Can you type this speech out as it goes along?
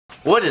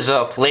What is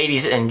up,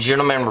 ladies and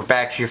gentlemen? We're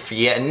back here for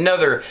yet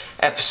another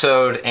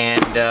episode,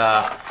 and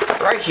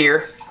right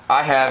here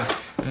I have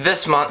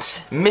this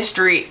month's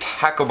mystery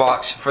tackle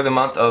box for the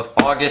month of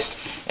August.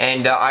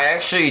 And I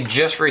actually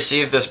just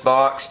received this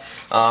box.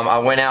 I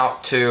went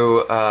out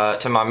to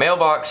my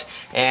mailbox,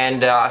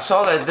 and I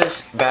saw that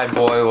this bad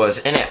boy was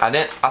in it.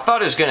 I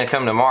thought it was gonna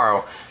come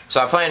tomorrow,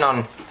 so I planned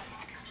on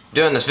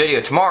doing this video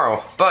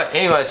tomorrow, but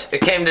anyways, it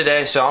came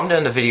today, so I'm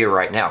doing the video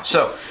right now.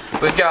 So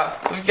we've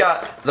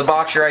got the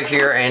box right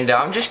here, and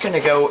I'm just gonna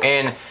go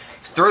in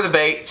through the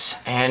baits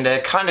and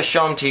kind of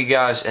show them to you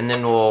guys, and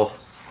then we'll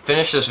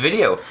finish this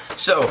video.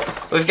 So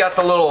we've got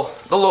the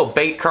little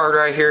bait card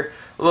right here,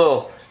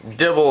 little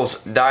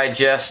Dibbles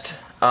Digest,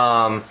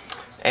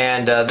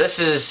 and this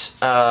is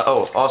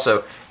oh,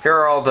 also here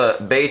are all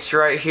the baits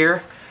right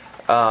here,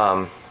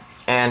 and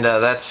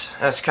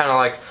that's kind of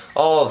like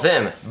all of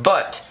them,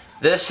 but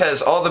this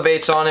has all the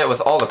baits on it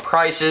with all the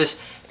prices,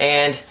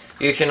 and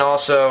you can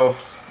also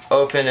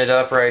open it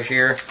up right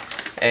here,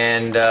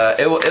 and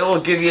it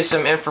will give you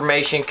some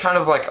information kind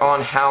of like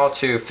on how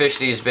to fish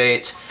these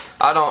baits.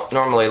 I don't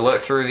normally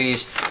look through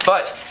these,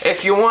 but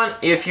if you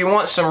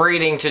want some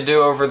reading to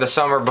do over the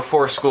summer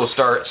before school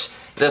starts,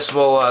 this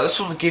will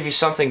give you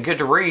something good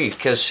to read,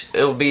 because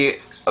it'll be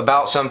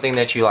about something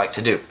that you like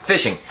to do,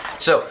 fishing.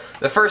 So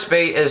the first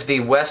bait is the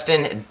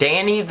Weston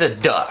Danny the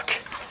Duck.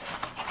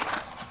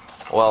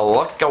 Well,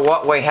 look at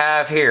what we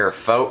have here,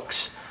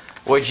 folks.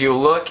 Would you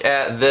look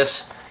at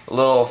this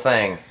little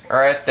thing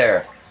right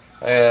there?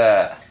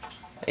 Yeah,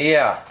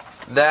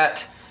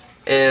 that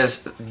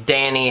is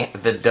Danny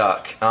the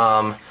Duck.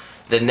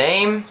 The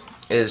name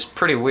is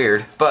pretty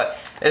weird, but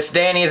it's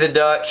Danny the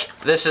Duck.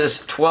 This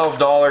is $12,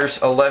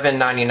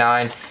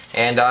 $11.99,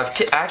 and I've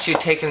actually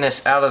taken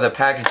this out of the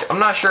package. I'm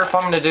not sure if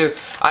I'm gonna do.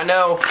 I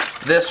know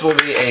this will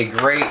be a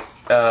great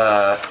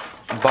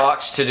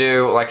box to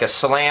do like a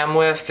slam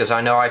with, because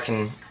I know I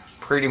can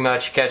pretty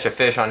much catch a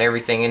fish on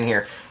everything in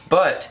here,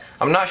 but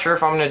I'm not sure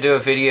if I'm going to do a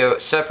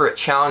separate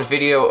challenge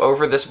video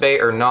over this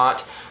bait or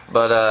not.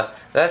 But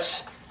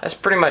that's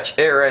pretty much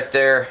it right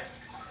there.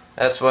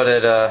 That's what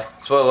it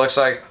looks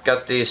like.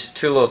 Got these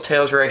two little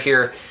tails right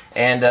here,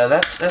 and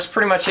that's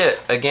pretty much it.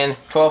 Again,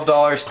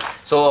 $12.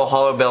 It's a little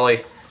hollow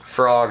belly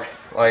frog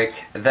like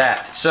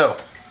that. So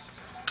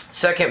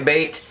second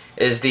bait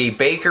is the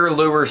Baker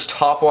Lures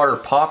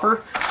Topwater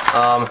Popper.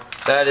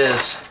 That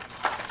is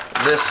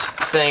this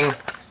thing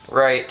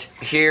right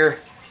here.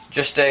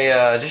 Just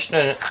a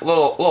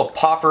little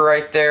popper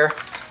right there.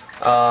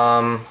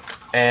 Yeah,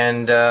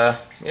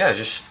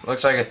 just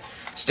looks like a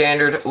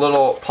standard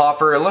little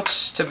popper. It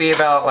looks to be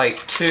about like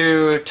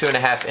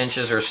 2.5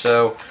 inches or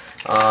so.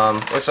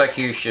 Looks like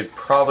you should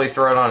probably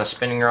throw it on a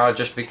spinning rod,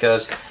 just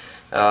because,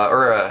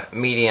 or a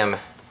medium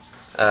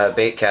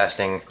bait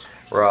casting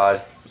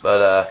rod.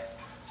 But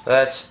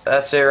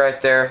that's it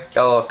right there.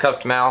 Got a little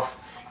cupped mouth,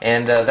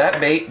 and that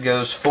bait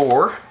goes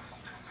for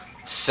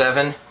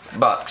 $7.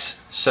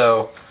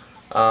 So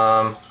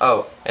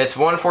oh, it's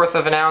 1/4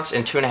 of an ounce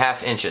and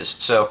 2.5 inches.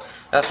 So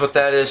that's what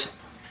that is.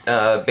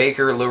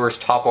 Baker Lures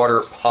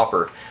Topwater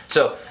Popper.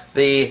 So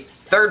the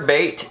third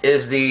bait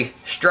is the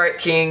Strike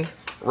King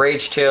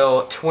Rage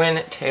Tail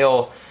Twin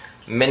Tail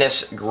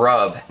Menace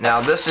Grub.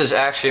 Now this is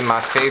actually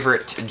my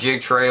favorite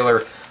jig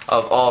trailer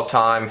of all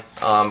time.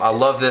 I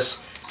love this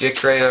jig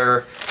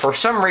trailer. For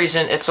some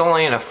reason it's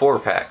only in a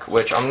 4-pack,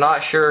 which I'm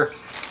not sure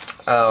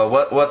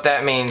what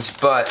that means,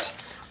 but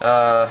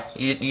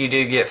you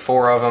do get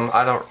 4 of them.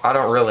 I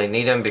don't really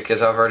need them,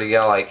 because I've already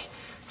got like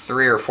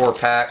 3 or 4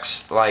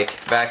 packs like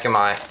back in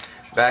my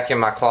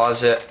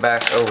closet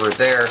back over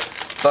there.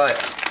 But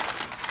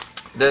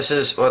this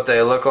is what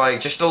they look like.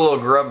 Just a little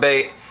grub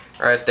bait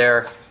right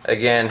there.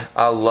 Again,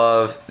 I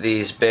love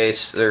these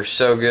baits. They're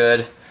so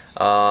good,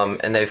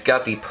 and they've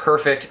got the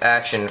perfect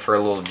action for a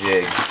little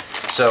jig.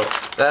 So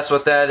that's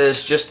what that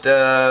is. Just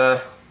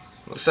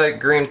looks like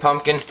green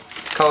pumpkin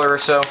color or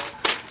so.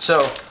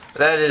 So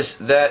that is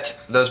that.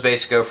 Those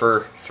baits go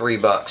for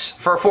 $3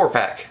 for a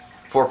 4-pack.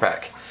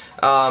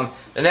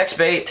 The next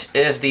bait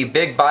is the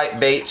Big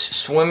Bite Baits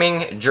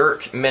Swimming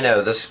Jerk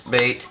Minnow. This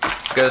bait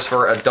goes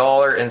for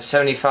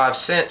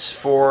 $1.75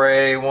 for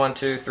a 1,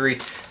 2, 3,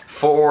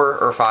 4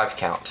 or 5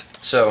 count.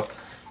 So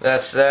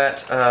that's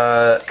that.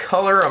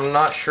 Color, I'm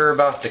not sure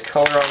about the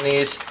color on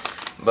these,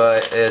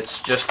 but it's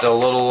just a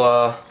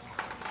little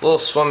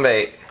swim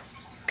bait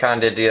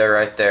kind of deal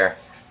right there.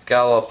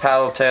 Got a little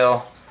paddle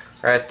tail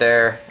right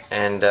there,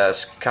 and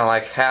it's kind of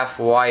like half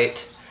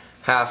white,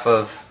 half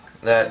of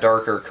that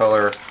darker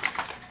color,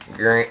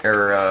 green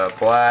or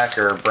black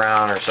or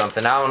brown or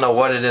something. I don't know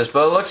what it is,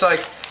 but it looks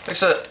like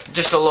just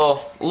a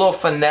little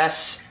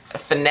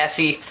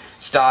finessey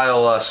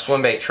style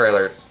swim bait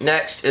trailer.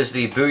 Next is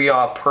the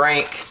Booyah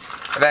Prank.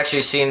 I've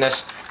actually seen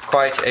this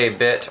quite a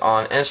bit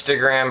on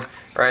Instagram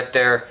right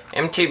there.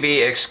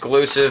 MTB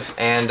exclusive,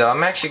 and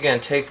I'm actually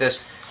going to take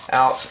this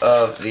out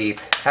of the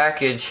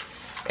package,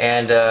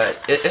 and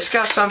it's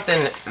got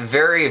something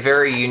very,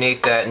 very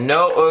unique that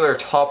no other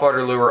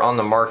topwater lure on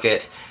the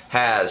market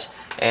has,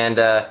 and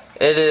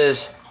it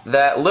is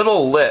that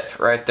little lip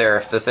right there,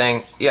 if the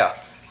thing, yeah,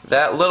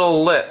 that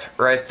little lip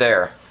right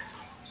there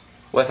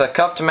with a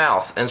cupped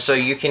mouth. And so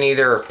you can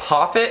either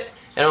pop it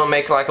and it'll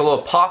make like a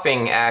little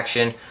popping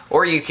action,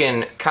 or you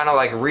can kind of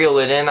like reel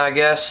it in, I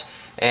guess,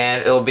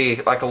 and it'll be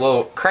like a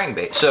little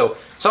crankbait. So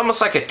it's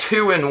almost like a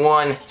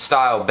 2-in-1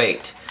 style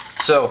bait.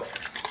 So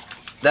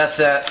that's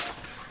that.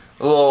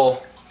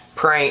 Little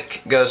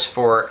prank goes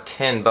for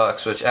 10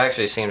 bucks, which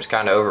actually seems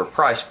kind of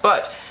overpriced,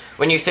 but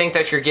when you think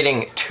that you're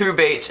getting 2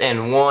 baits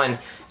in one,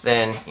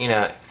 then you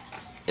know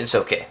it's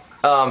okay.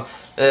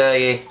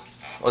 The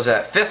what's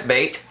that, 5th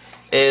bait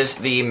is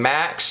the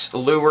Max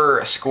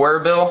Lure Square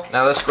Bill.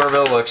 Now this square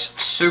bill looks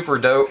super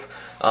dope.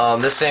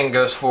 This thing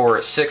goes for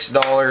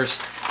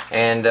 $6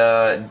 and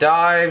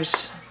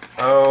dives,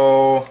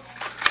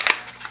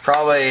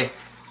 probably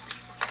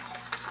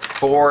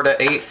 4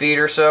 to 8 feet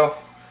or so.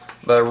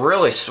 But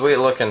really sweet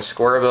looking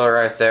square bill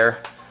right there.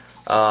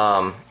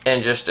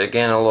 And just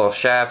again a little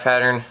shad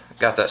pattern.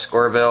 Got that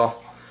square bill.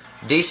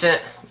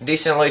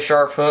 Decently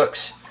sharp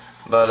hooks,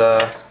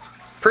 but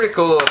pretty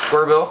cool little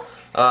square bill.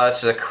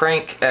 It's a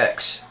Crank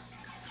X,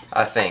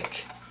 I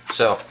think.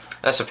 So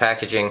that's the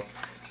packaging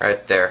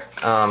right there.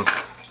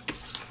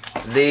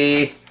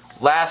 The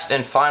last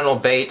and final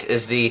bait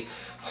is the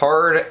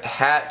Hard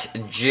Hat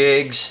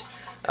Jigs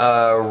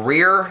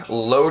rear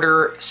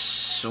loader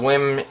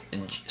swing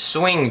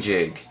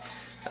jig.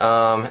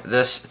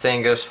 This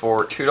thing goes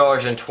for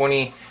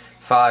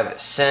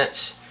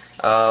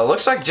 $2.25.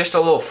 Looks like just a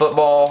little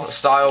football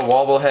style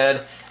wobble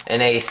head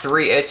and a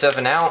 3/8 of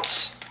an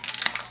ounce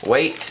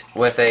weight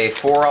with a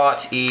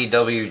 4/0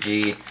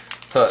 EWG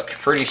hook.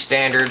 Pretty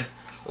standard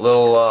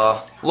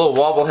little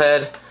wobble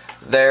head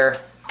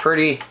there.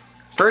 Pretty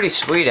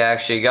sweet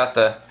actually. Got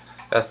the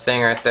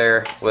thing right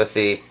there with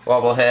the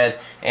wobble head.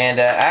 And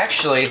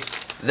actually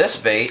this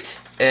bait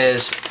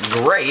is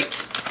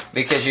great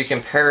because you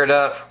can pair it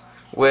up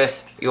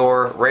with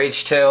your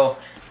Rage Tail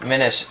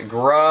Menace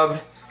grub,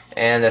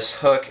 and this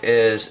hook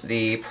is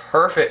the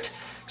perfect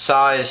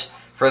size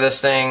for this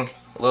thing.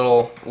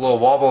 Little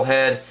wobble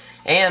head.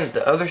 And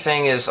the other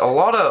thing is, a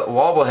lot of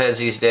wobble heads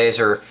these days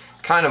are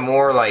kind of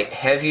more like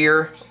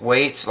heavier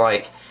weights,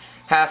 like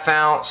 1/2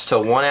 ounce to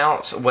 1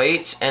 ounce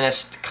weights, and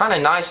it's kind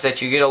of nice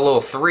that you get a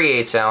little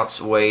 3/8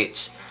 ounce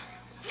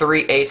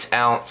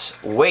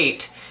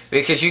weight,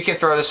 because you can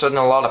throw this in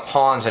a lot of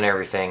ponds and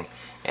everything.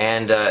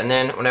 And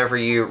then whenever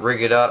you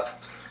rig it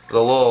up, the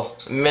little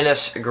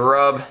Menace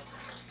grub,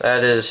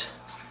 that is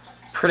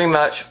pretty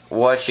much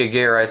what you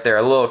get right there.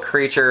 A little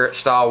creature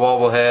style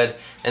wobble head,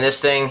 and this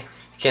thing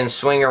can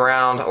swing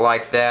around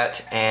like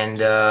that. And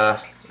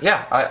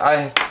yeah,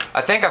 I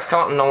think I've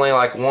caught only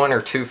like 1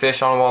 or 2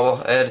 fish on a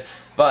wobble head,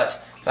 but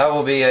that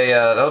will be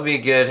a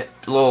good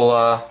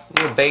little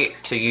bait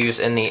to use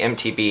in the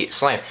MTB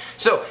Slam.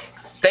 So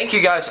thank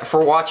you guys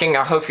for watching.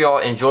 I hope you all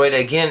enjoyed.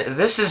 Again,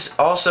 this is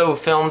also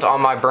filmed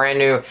on my brand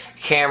new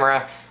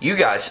camera. You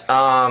guys,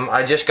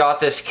 I just got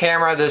this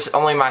camera. This is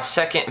only my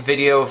 2nd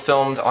video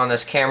filmed on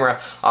this camera.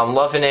 I'm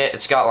loving it.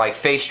 It's got like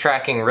face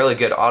tracking, really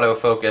good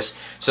autofocus.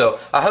 So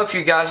I hope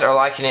you guys are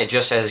liking it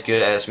just as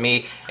good as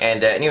me.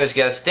 And anyways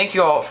guys, thank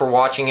you all for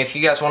watching. If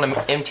you guys want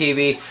to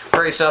MTB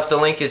for yourself, the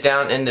link is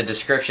down in the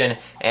description.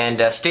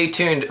 And stay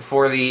tuned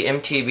for the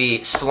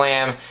MTB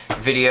Slam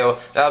video.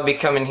 That'll be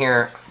coming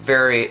here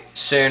very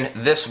soon,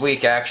 this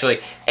week actually.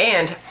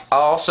 And I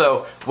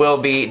also will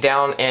be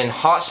down in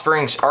Hot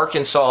Springs,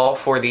 Arkansas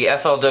for the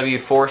FLW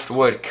Forest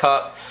Wood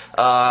Cup,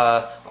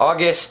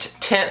 August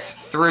 10th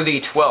through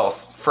the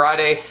 12th,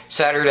 Friday,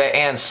 Saturday,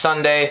 and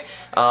Sunday.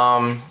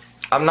 I'm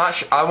not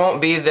sure, I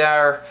won't be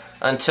there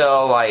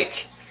until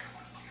like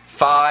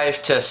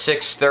 5 to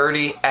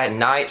 6:30 at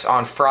night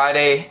on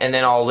Friday, and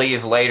then I'll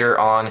leave later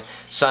on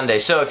Sunday.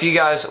 So if you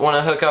guys want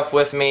to hook up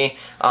with me,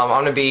 I'm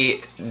going to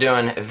be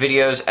doing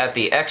videos at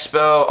the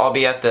expo. I'll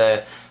be at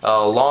the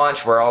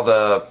launch where all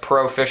the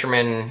pro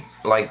fishermen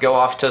like go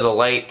off to the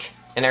lake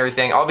and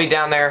everything. I'll be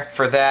down there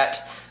for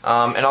that,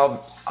 and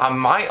I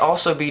might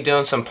also be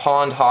doing some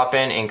pond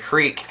hopping and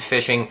creek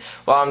fishing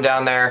while I'm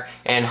down there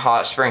in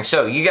Hot Springs.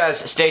 So you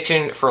guys stay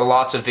tuned for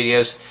lots of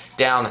videos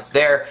down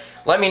there.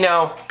 Let me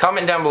know,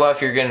 comment down below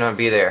if you're going to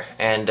be there,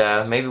 and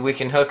maybe we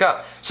can hook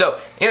up. So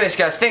anyways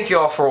guys, thank you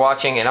all for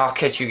watching, and I'll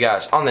catch you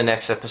guys on the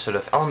next episode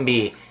of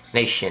LMB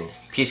Nation.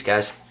 Peace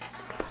guys.